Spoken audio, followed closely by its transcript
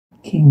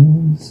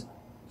Vikings,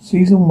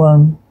 Season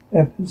 1,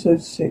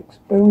 Episode 6,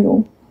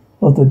 Burial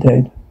of the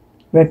Dead.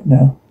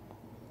 Ragnar.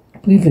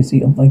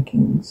 Previously on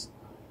Vikings.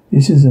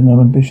 This is an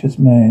ambitious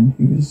man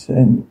who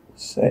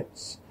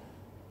sets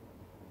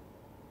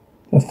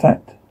the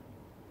fact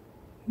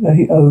that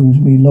he owes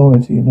me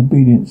loyalty and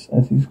obedience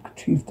as his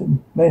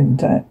chieftain. Men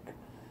attack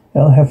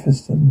El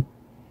Hefeston,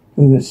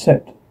 who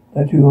accept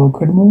that you are a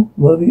criminal,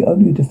 worthy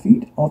only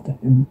defeat after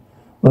him,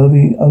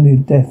 worthy only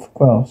death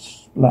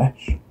grasp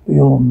splash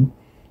beyond.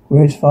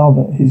 Where is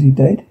father? Is he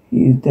dead?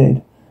 He is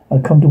dead. I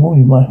come to warn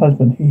you, my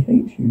husband, he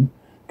hates you.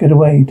 Get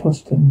away,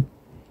 Toston.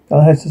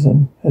 El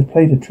Hefeston has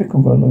played a trick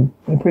on Rollo,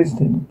 imprisoned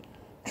him,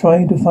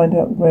 trying to find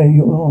out where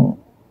you were.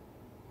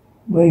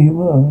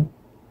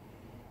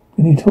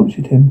 And he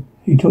tortured him.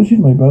 He tortured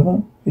my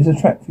brother. It's a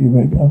trap for you,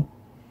 Ragnar.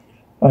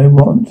 I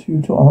want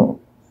you to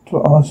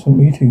ask for a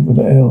meeting with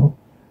the Earl.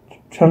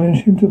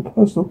 Challenge him to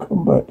personal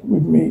combat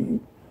with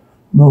me.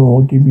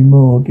 More, give me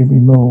more, give me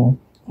more.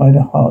 If I had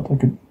a heart, I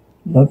could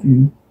love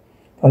you.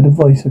 If I had a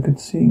voice, I could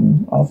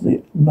sing after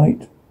the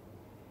night.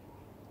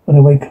 When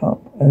I wake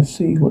up, I'll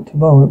see what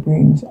tomorrow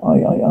brings.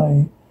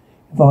 I.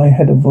 If I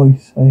had a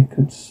voice, I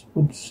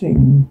would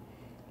sing.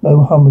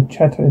 Low hum of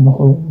chatter in the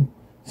hall.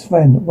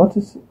 Sven, what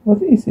is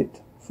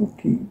it?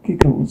 Fruki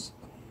giggles.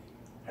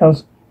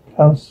 House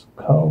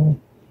Carl.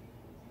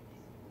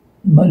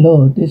 My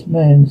lord, this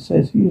man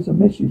says he has a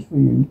message for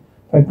you.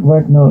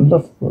 Ragnar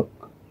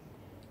Lothbrok.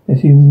 Let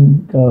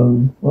him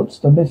go. What's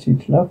the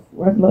message?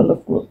 Ragnar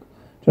Lothbrok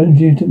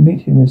challenges you to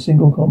meet him in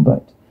single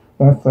combat.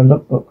 Ragnar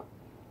Lothbrok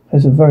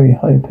has a very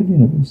high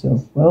opinion of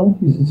himself. Well,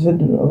 he's a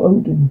descendant of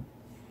Odin.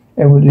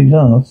 Everybody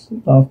laughs.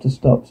 Laughter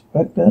stops.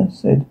 Ragnar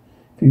said,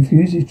 if you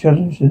refuse his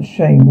challenge, then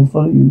shame will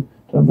follow you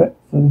for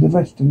the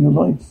rest of your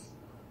life.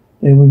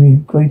 There will be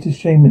greater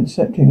shame in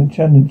accepting a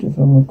challenge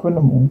from a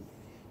criminal.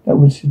 That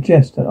would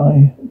suggest that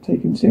I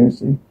take him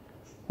seriously,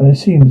 and I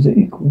see him as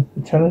an equal.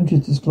 The challenge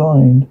is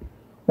declined.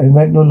 When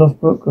Ragnar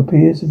Lothbrok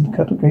appears in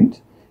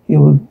Cuttergate, he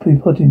will be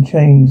put in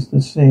chains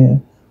to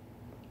sear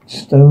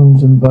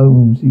stones and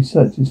bones. He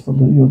searches for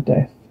your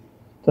death.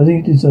 Does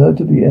he deserve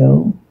to be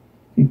ill?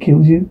 He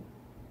kills you?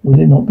 Would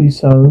it not be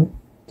so?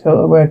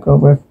 Tell Ragnar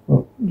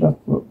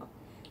Lothbrok,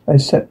 I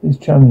accept this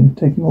challenge.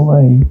 Take him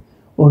away.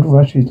 Lord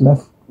Rush's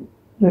left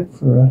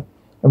for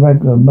a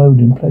Ragnar moaned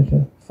in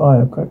pleasure.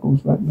 Fire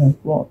crackles. Ragnar.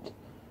 What?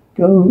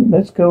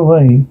 Let's go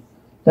away.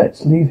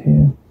 Let's leave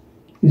here.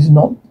 This is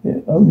not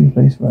the only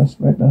place for us,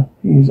 Ragnar.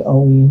 He is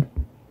old.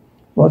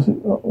 What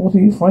are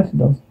you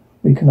frightened of?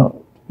 You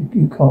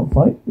can't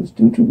fight. You're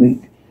still too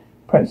weak.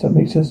 Perhaps that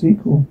makes us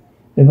equal.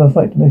 Never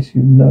fight unless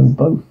you know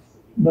both.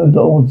 Know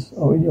the odds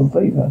are in your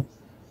favor.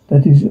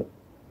 That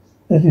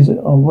is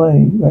our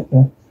way,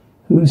 Ragnar.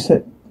 Who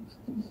set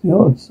the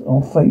odds?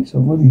 Our fates are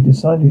already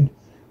decided.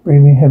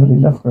 Breathing heavily,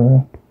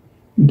 Lothbrok.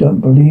 You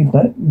don't believe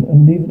that,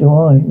 and neither do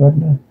I,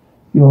 Ragnar.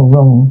 You are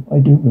wrong. I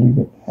do believe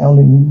it.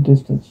 Howling in the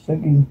distance,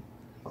 begging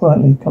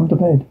quietly, come to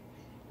bed.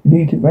 You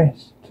need to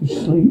rest, to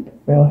sleep,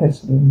 Vale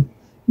Hefeston.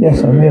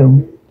 Yes, I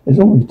will. There's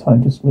always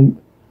time to sleep.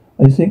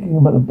 I was thinking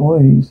about the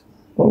boys.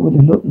 What would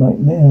it look like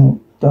now?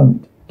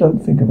 Don't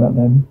think about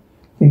them.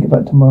 Think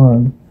about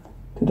tomorrow.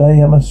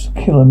 Today I must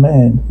kill a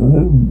man for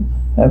whom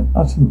I have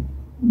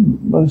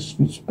utmost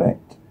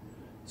respect.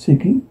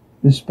 Siggy,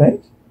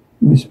 respect?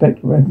 You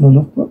respect Ragnar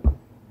Lothbrok?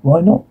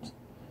 Why not?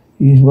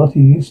 He is what I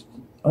used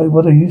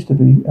to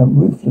be,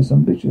 ruthless,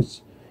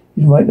 ambitious.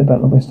 He's right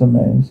about the Western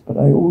lands, but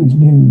I always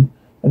knew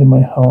that in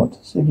my heart,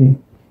 Siggy.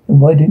 And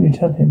why didn't you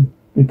tell him?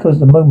 Because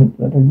the moment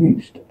that I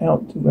reached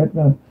out to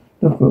Ragnar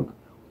Lothbrok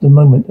was the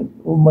moment that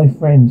all my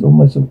friends, all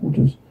my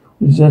supporters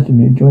deserted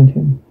me and joined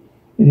him.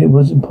 It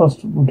was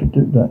impossible to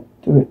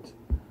do it.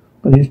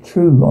 But it's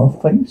true, our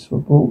fates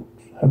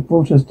have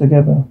brought us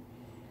together.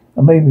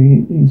 And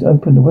maybe he's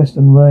opened the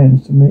Western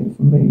lands for me.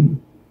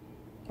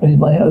 It is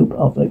my hope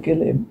after I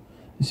kill him.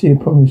 To see, I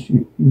promise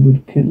you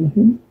would kill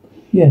him?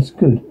 Yes,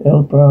 good.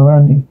 El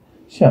Barani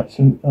shouts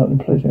out in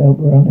pleasure. El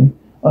Barani.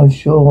 I'm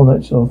sure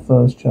that's our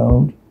first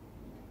child.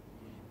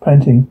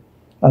 Panting.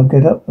 I'll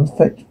get up and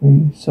fetch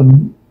me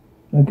some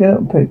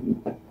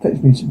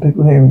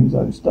pickled herrings.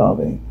 I'm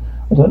starving.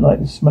 I don't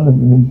like the smell of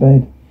them in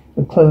bed.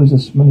 The clothes are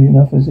smelly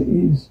enough as it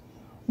is.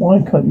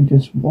 Why can't you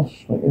just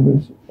wash like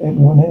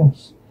everyone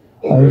else?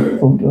 I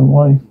thought a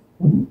wife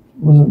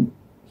wasn't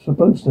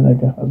supposed to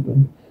nag her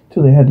husband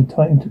till they had the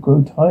time to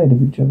grow tired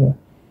of each other.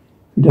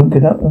 If you don't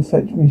get up and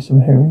fetch me some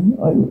herrings,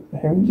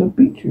 I'll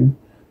beat you.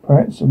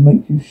 Perhaps I'll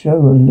make you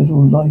show a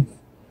little life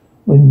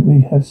when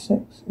we have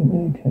sex, in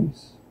any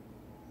case.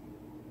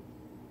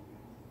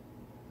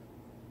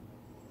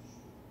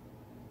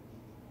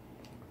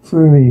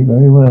 Fury,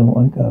 very well,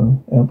 I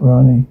go. El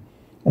Barani.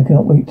 I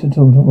cannot wait till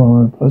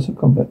tomorrow.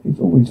 Personal combat is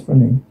always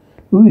thrilling.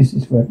 Who is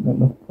this Ragnar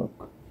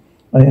Lothbrok?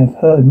 I have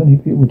heard many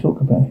people talk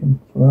about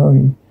him.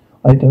 Ferrari,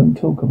 I don't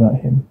talk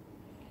about him.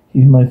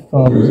 He's my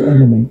father's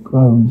enemy.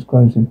 Groans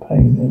in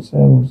pain.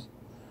 Exhales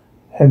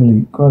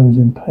heavily. Groans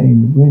in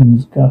pain.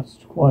 Winds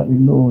gust quietly.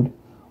 Lord,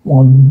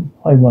 one,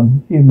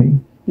 hear me.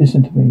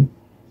 Listen to me.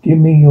 Give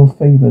me your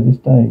favor this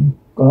day.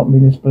 Grant me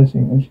this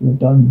blessing as you have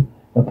done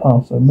in the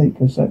past. I make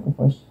a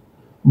sacrifice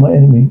for my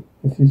enemy.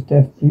 If his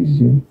death pleases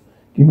you,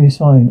 give me a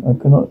sign. I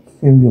cannot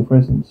feel your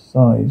presence.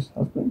 Sighs,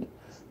 husband.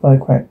 Fire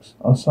cracks.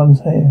 Our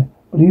son's here.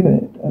 Believe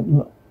it at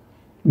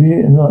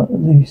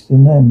least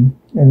in them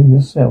and in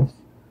yourself.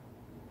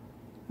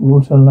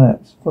 Water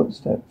laps,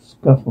 footsteps,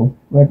 scuffle.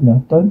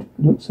 Ragnar, don't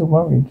look so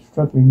worried.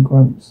 Struggling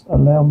grunts, a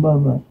loud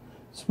murmur.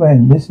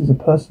 Sven, this is a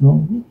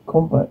personal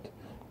combat.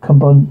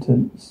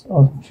 Combatants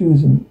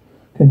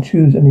can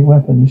choose any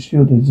weapon and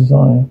shield they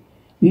desire.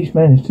 Each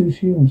man has 2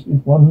 shields.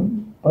 If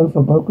both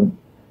are broken,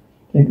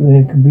 there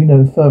can be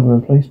no further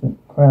replacement.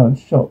 Crowd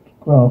shocked,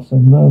 grasps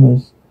and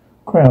murmurs.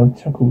 Crowd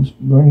chuckles,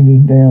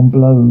 raining down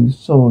blows.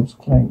 Swords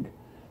clank.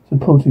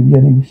 Supportive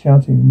yelling,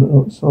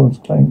 shouting. Swords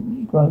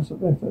clank. Grunts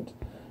of effort.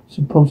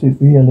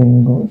 Supportive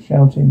yelling,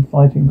 shouting,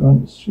 fighting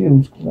grunts.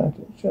 Shields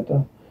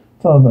shatter.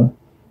 Father,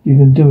 you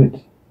can do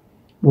it.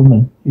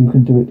 Woman, you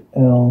can do it.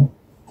 L.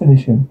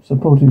 Finish him.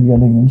 Supportive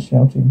yelling and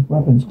shouting.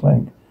 Weapons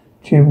clank.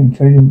 Cheering,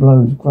 trading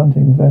blows.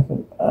 Grunting of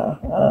effort.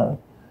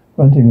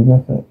 Grunting of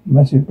effort.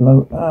 Massive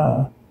blow.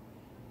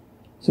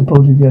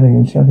 Supportive yelling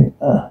and shouting.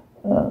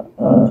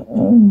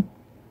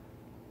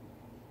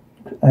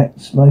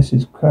 Axe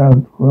slices.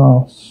 Crowd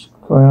grasps.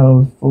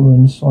 Crowd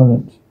fallen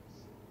silent.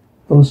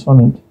 Full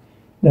silent.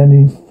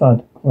 Landing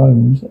thud.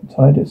 Groans.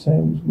 Tied at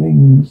sails.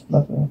 Wings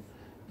flutter.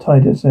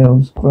 Tied at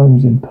sails.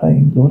 Groans in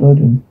pain. Lord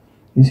Odin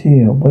is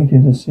here,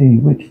 waiting to see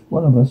which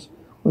one of us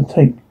will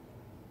take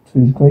to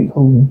his great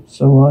hall.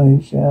 So I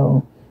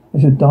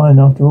should dine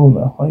after all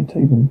at a high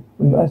table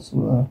with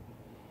Asla.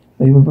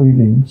 They were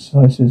breathing,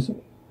 slices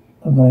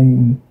of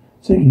vein.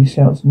 Siggy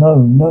shouts,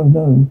 no.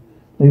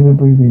 They were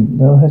breathing,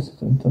 no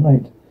hesitant.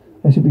 Tonight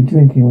I should be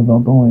drinking with our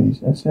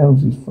boys.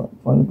 Ourselves his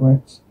final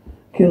breaths.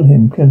 Kill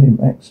him.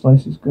 Axe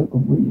slices, gurgle,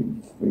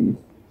 breathe.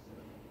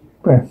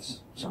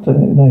 Breaths,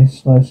 nice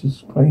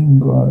slices, plain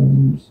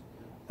groans.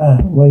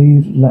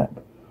 Waves lap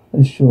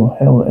as shore.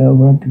 Hell, El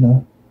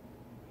Ragnar.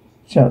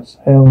 Shouts,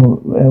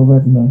 Hell, El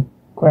Ragnar.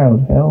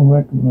 Crowd, Hell,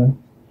 Ragnar.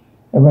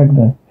 El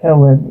Ragnar. Hell,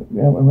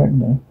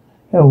 Ragnar.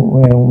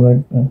 Hell, El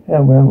Ragnar.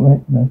 Hell,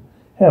 Ragnar.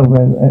 Hell,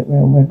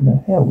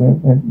 Ragnar. Hell,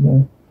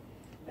 Ragnar.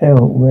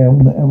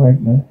 Hell,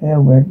 Ragnar.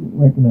 Hell,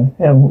 Ragnar.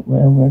 Hell,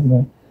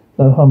 Ragnar.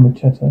 Low hum of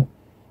chatter.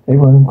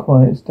 Everyone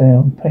quiets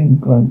down. Pain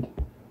grunt.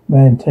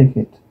 Man, take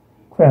it.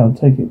 Crowd,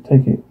 take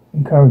it.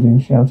 Encouraging,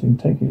 shouting,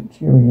 take it,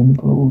 cheering and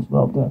applause,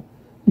 laughter.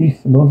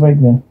 Leaf, Lord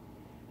Ragnar,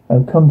 I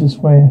have come to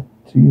swear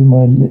to you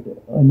my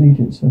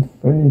allegiance and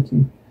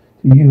fealty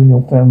to you and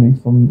your family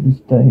from this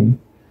day.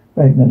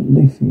 Ragnar,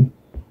 Leafy,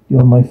 you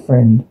are my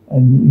friend,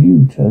 and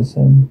you,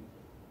 Chersen,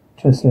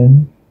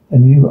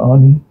 and you,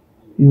 Arnie,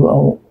 you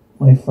are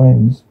my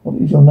friends.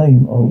 What is your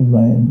name, old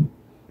man?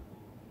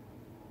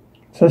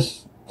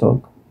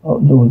 Trestog,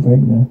 Lord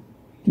Ragnar,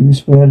 do you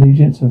swear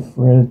allegiance and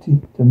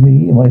fealty to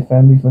me and my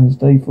family from this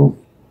day forth?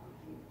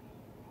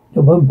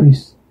 That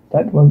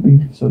won't be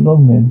so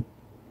long then.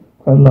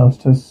 Crowd laughs,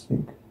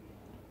 Trestog.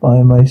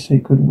 By my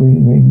sacred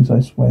rings, I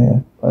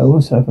swear. I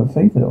also have a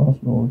favour to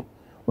ask, Lord.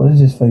 What is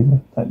this favour?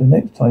 That the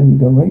next time you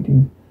go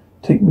raiding,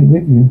 take me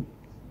with you.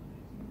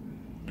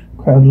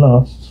 Crowd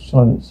laughs,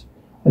 silence.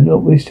 I do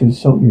not wish to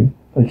insult you,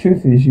 but the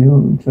truth is,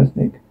 you,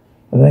 Trestog,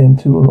 that I am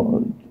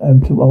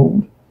too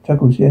old.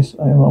 Chuckles, yes,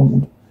 I am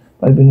old,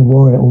 but I've been a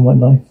warrior all my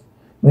life.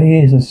 Many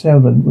years I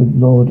sailed with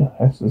Lord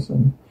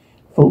Hasserson,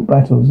 fought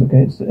battles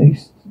against the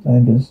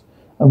Eastlanders.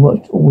 I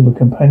watched all the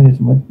companions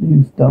of my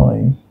youth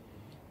die.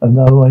 And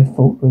though I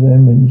fought with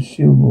them in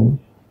Shilwell,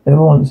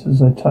 never once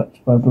was I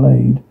touched by a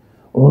blade.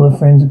 All the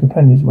friends and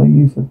companions of my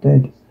youth are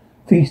dead,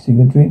 feasting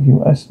and drinking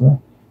with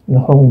Asla in the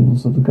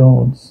halls of the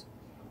gods,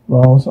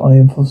 whilst I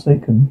am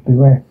forsaken,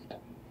 bereft.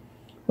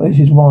 Which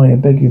is why I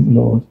beg you,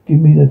 Lord, give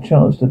me the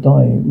chance to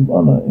die with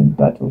honour in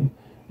battle,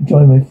 and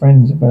join my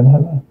friends in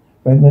Valhalla.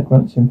 Ragnar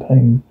grunts in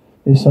pain.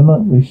 This summer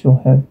we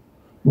shall have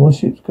more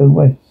ships go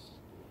west,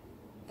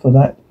 for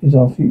that is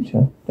our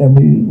future. Then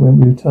when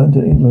we return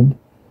to England,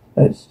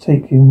 let's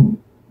take him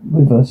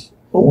with us.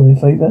 All in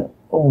favour?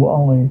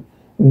 All I.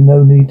 With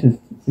no need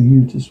for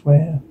you to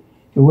swear.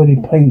 You already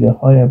paid a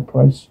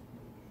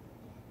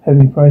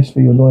heavy price for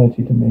your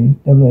loyalty to me.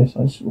 Nevertheless,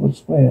 I would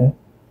swear,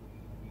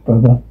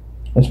 brother.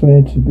 I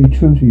swear to be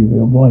true to you,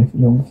 your wife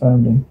and your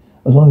family,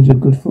 as long as your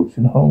good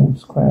fortune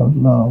holds. Crowd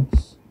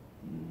laughs.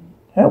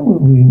 How will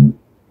we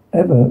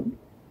ever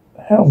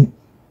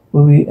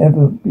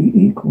be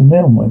equal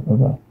now, my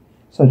brother?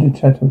 Such a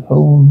chat of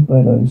horn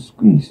bellows,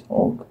 squeeze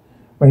honk,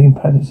 rain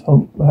patters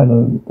honk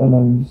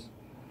bellows.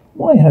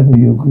 Why have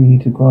you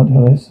agreed to grant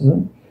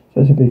Helleson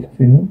such a big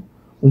funeral?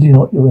 Was he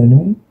not your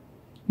enemy?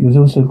 He was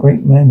also a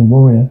great man and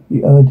warrior.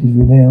 He earned his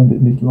renown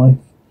in his life.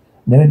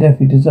 And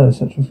evidently deserves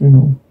such a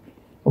funeral.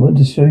 I want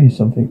to show you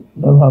something.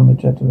 Low hum and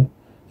chatter.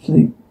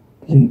 Sleep,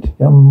 fleet,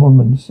 young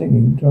woman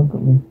singing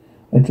drunkenly.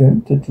 I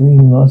dreamt a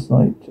dream last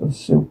night of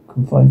silk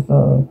and fine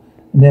fur.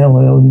 And now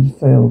my own is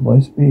failed by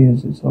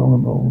spears. It's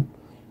horrible.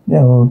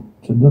 Now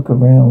to look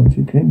around,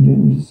 she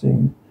continues to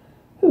sing.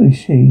 Who is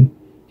she?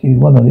 She is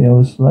one of the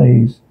old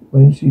slaves.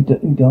 When he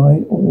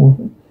died,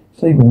 all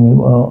slave women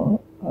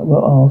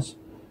will ask,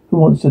 who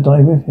wants to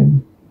die with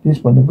him?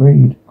 This one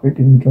agreed,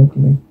 crickling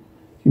drunkenly.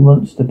 She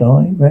wants to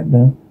die,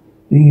 Ragnar.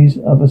 These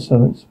other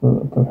servants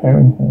were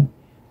preparing her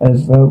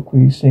as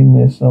Valkyries sing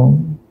their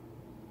song.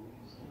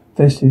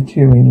 Festive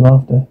cheering,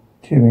 laughter,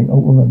 cheering. A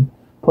woman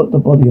put the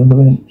body on the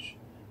bench.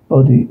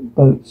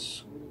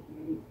 Boats,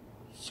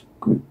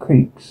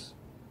 creaks.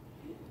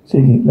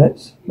 Singing,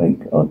 let's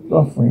make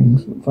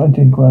offerings.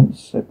 Fighting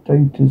grunts,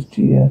 spectators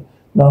cheer.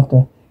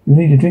 Laughter. You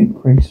need a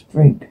drink, priest.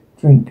 Drink.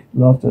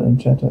 Laughter and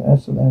chatter.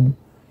 Aslan.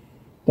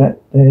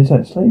 There's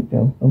that slave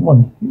girl, the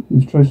one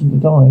who's chosen to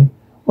die.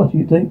 What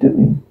are they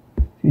doing?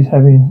 She's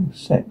having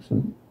sex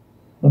with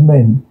the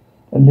men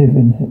that live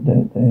in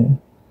there.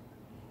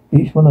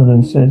 Each one of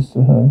them says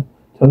to her,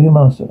 tell your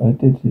master I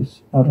did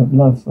this out of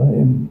love for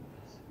him.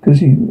 Because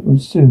he will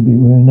soon be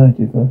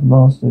reunited with her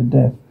master in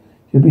death.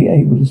 She'll be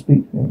able to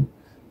speak to him.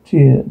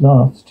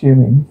 Laughs,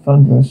 cheering,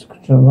 thunderous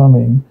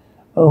drumming.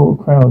 Oh,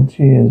 crowd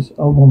cheers.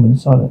 Old woman,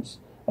 silence.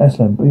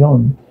 Aslan,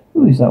 beyond.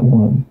 Who is that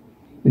woman?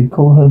 We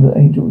call her the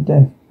angel of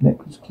death.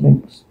 Necklace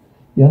clinks.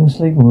 Young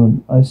slave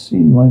woman, I see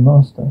my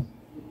master.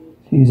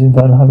 He is in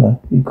Valhalla.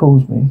 He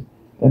calls me.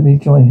 Let me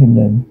join him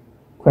then.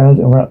 Crowd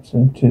erupts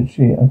to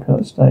cheer. I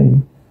cannot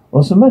stay.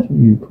 What's the matter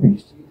with you,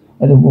 priest?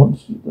 I don't want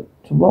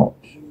to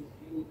watch.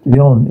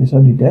 Beyond is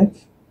only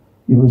death.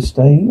 You will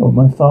stay, or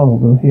my father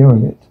will hear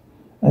of it.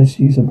 As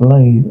she's a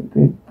blade, a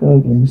good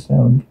gurgling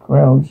sound.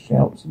 Crowd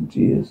shouts and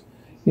cheers.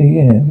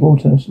 Yeah.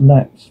 Water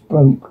laps,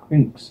 broke,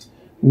 creaks.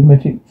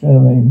 Rheumatic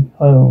drumming,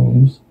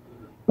 howls,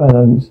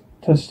 bellows,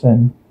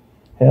 Tustan,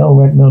 Hell,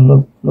 Ragnar,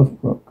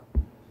 Lothbrok.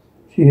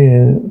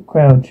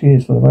 Crowd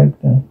cheers for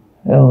Ragnar.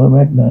 Hell,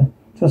 Ragnar,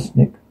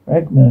 Tusnik,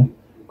 Ragnar.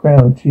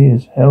 Crowd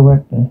cheers, Hell,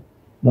 Ragnar.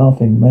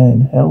 Laughing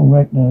man, Hell,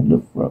 Ragnar,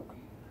 Lothbrok.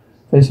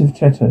 Festive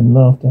chatter and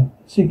laughter.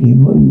 Siggy,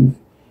 move.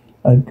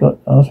 I've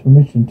asked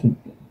permission to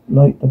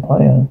light the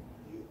pyre.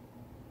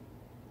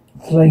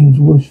 Flames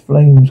whoosh,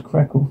 flames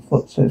crackle,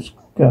 footsteps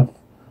scuff.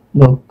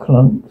 Log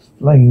clunks,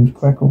 flames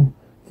crackle.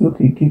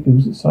 Fuki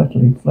giggles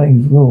excitedly,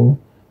 flames roar.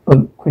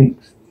 Boat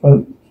creaks,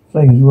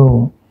 flames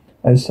roar.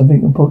 As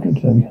something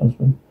important to me,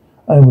 husband.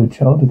 I am with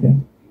child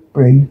again.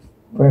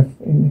 Breath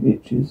in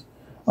hitches.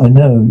 I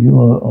know you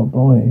are a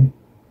boy.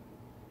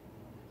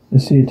 The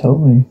seer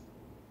told me.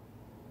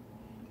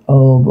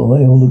 Oh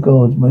boy, all the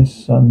gods, my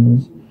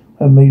sons,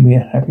 have made me a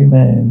happy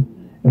man.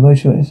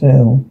 Emotional as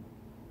hell.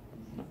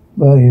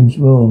 Volumes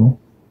roar.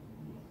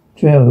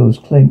 Trails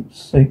clink,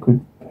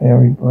 sacred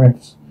hairy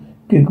breaths.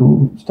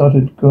 Giggle,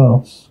 started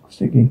grass.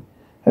 Siggy,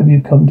 have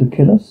you come to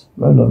kill us?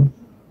 Rolo,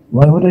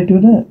 why would I do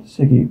that?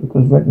 Siggy,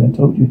 because Ragnar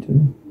told you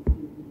to.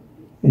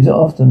 Is it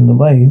often the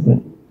way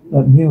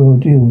that new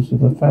deals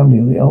with the family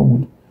of the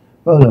old?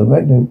 Rolo,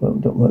 Ragnar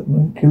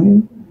won't kill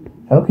you?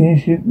 How can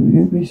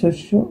you be so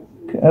sure?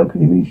 How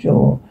can you be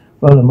sure?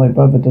 Rolo, my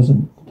brother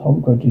doesn't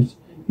hold grudges.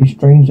 He's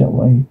strange that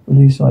way.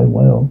 Release I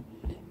well.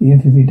 Even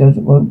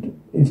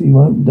if he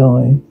won't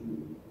die.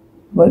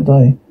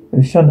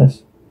 They'll shun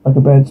us like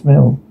a bad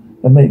smell.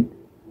 They make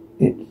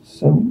it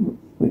so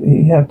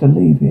we have to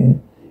leave here,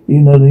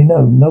 even though they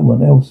know no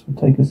one else will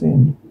take us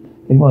in.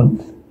 They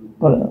won't,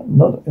 but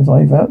not if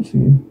I vouch for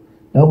you.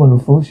 No one will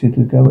force you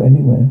to go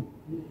anywhere.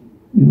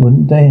 You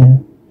wouldn't dare.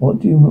 What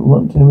do you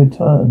want in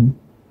return?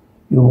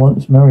 You were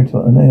once married to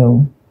an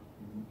ale.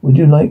 Would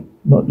you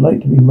not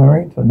like to be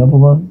married to another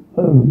one?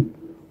 Who?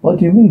 What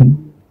do you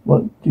mean?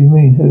 What do you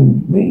mean,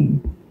 who? Me?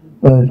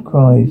 Bird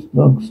cries,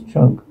 logs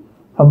chunk,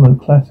 hummer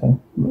clatter,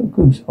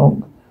 goose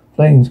honk,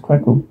 flames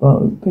crackle,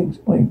 pigs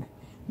oink.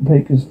 The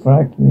pig is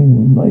fragged me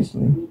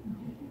nicely.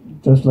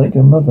 Just like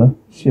your mother,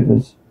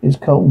 shivers. It's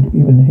cold,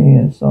 even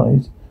here,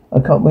 sighs. I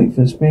can't wait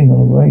for spring on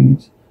the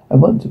raids. I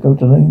want to go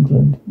to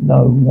England.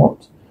 No,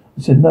 what?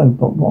 I said no,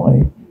 but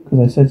why? Because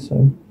I said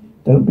so.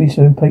 Don't be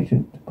so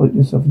impatient to put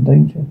yourself in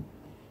danger.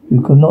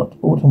 You cannot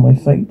alter my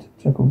fate,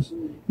 chuckles.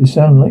 You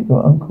sound like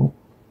your uncle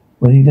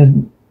when he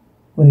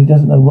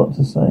doesn't know what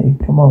to say.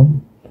 Come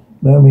on,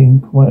 murmuring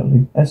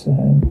quietly.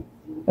 Aslan,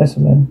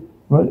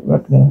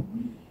 Ragnar.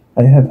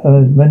 I have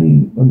heard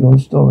many of your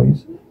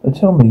stories, but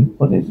tell me,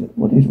 what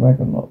is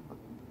Ragnarok?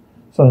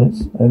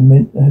 Silence. I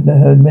have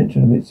heard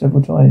mention of it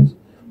several times,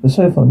 but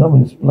so far no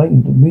one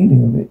explained the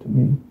meaning of it to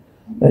me.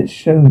 Let's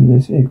show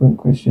this ignorant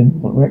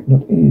Christian what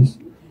Ragnarok is.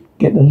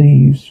 Get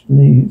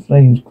the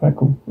flames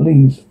crackle,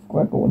 leaves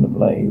crackle in the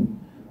flame.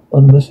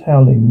 Ominous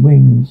howling,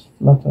 wings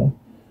flutter.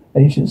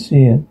 Ancient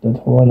seer, the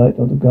twilight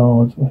of the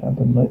gods will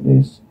happen like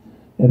this.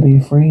 There'll be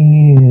 3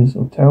 years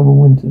of terrible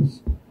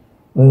winters,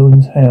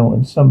 winds howl,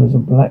 and summers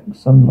of black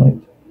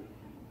sunlight.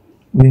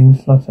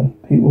 Wings flutter.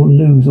 People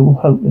lose all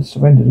hope and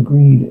surrender to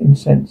greed,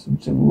 incense,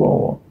 and civil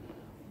war.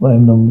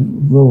 When the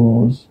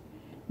roars,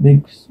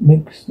 makes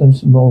them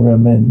some more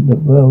men. The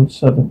world's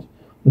servant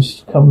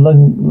must come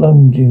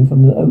lunging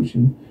from the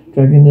ocean,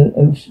 dragging the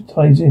ocean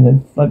tides in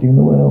and flooding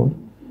the world.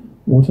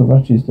 Water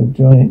rushes. The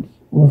giant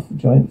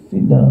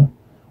Fina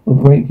will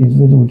break his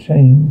riddled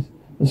chains.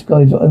 The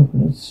skies will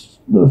open and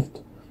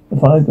Luft, the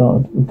fire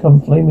guard, will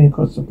come flaming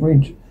across the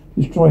bridge,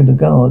 destroying the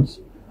guards.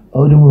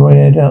 Odin will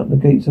ride out the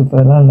gates of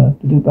Valhalla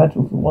to do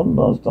battle for one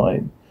last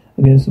time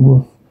against the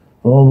wolf.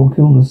 For I will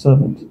kill the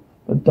serpent,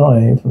 but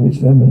die from its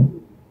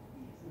venom.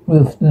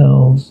 With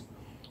snarls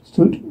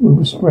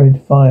will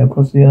spread fire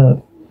across the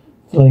earth.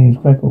 Flames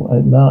crackle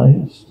at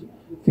last.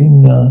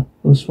 Finra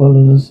will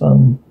swallow the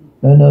sun.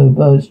 No,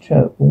 birds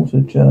chirp,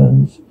 water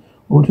churns.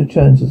 Water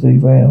churns as they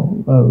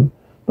row.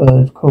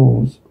 Birds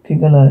calls.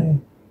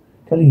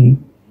 Kali.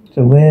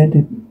 So where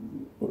did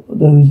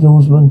those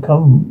Norsemen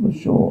come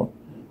ashore?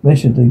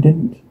 Mentioned they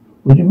didn't.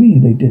 What do you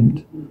mean they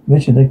didn't?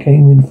 Mentioned they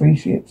came in 3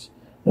 ships.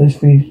 Those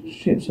 3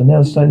 ships are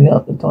now sailing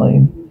up the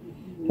Tyne.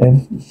 They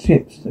have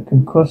ships that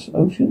can cross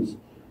oceans,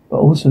 but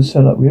also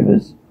sail up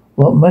rivers.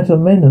 What metal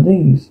men are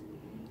these?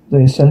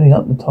 They are sailing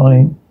up the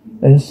Tyne.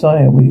 Then,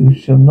 sire, we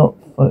shall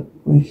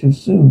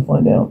soon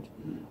find out.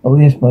 Oh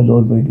yes, my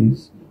lord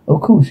Vikings.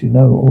 Of course you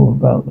know all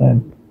about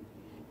them.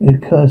 We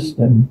cursed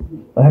them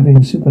by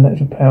having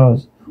supernatural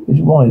powers, which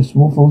is why a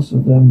small force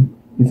of them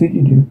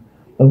defeated you.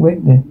 But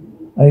Wigner,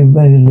 I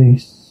merely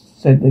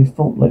said they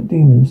fought like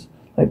demons,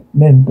 like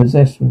men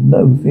possessed with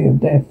no fear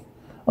of death.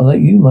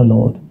 Unlike you, my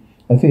lord,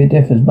 I fear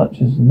death as much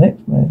as the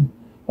next man.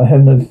 I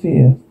have no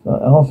fear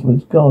that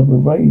afterwards God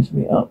will raise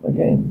me up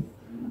again.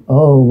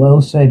 Oh,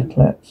 well said,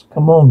 Claps.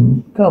 Come,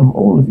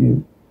 all of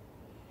you.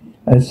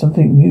 I have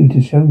something new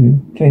to show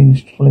you.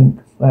 Change, Flink,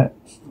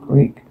 Flaps,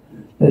 Creek.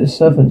 Let the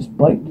servants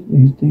bite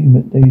these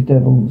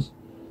devils.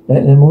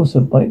 Let them also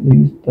bite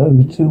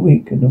those too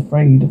weak and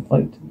afraid to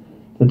fight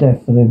to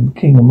death for them,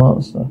 king and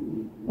master.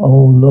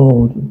 Oh,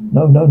 Lord.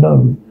 No.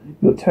 You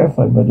look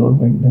terrified, my Lord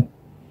Wagner.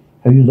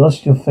 Have you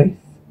lost your faith?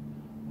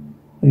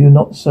 Are you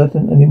not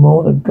certain any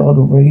more that God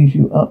will raise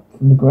you up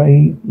from the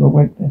grave, Lord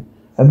Wagner?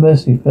 Have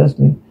mercy,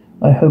 firstly.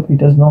 I hope he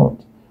does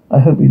not. I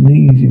hope he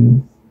leaves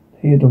you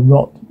here to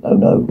rot.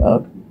 No,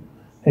 Ugh.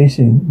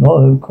 Hasten.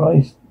 No,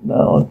 Christ.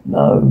 No.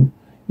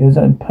 He is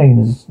in pain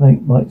as a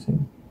snake bites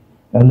him.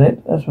 Now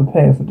let us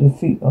prepare to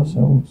defend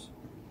ourselves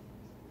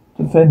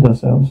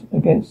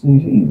against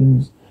these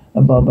heathens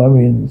and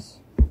barbarians.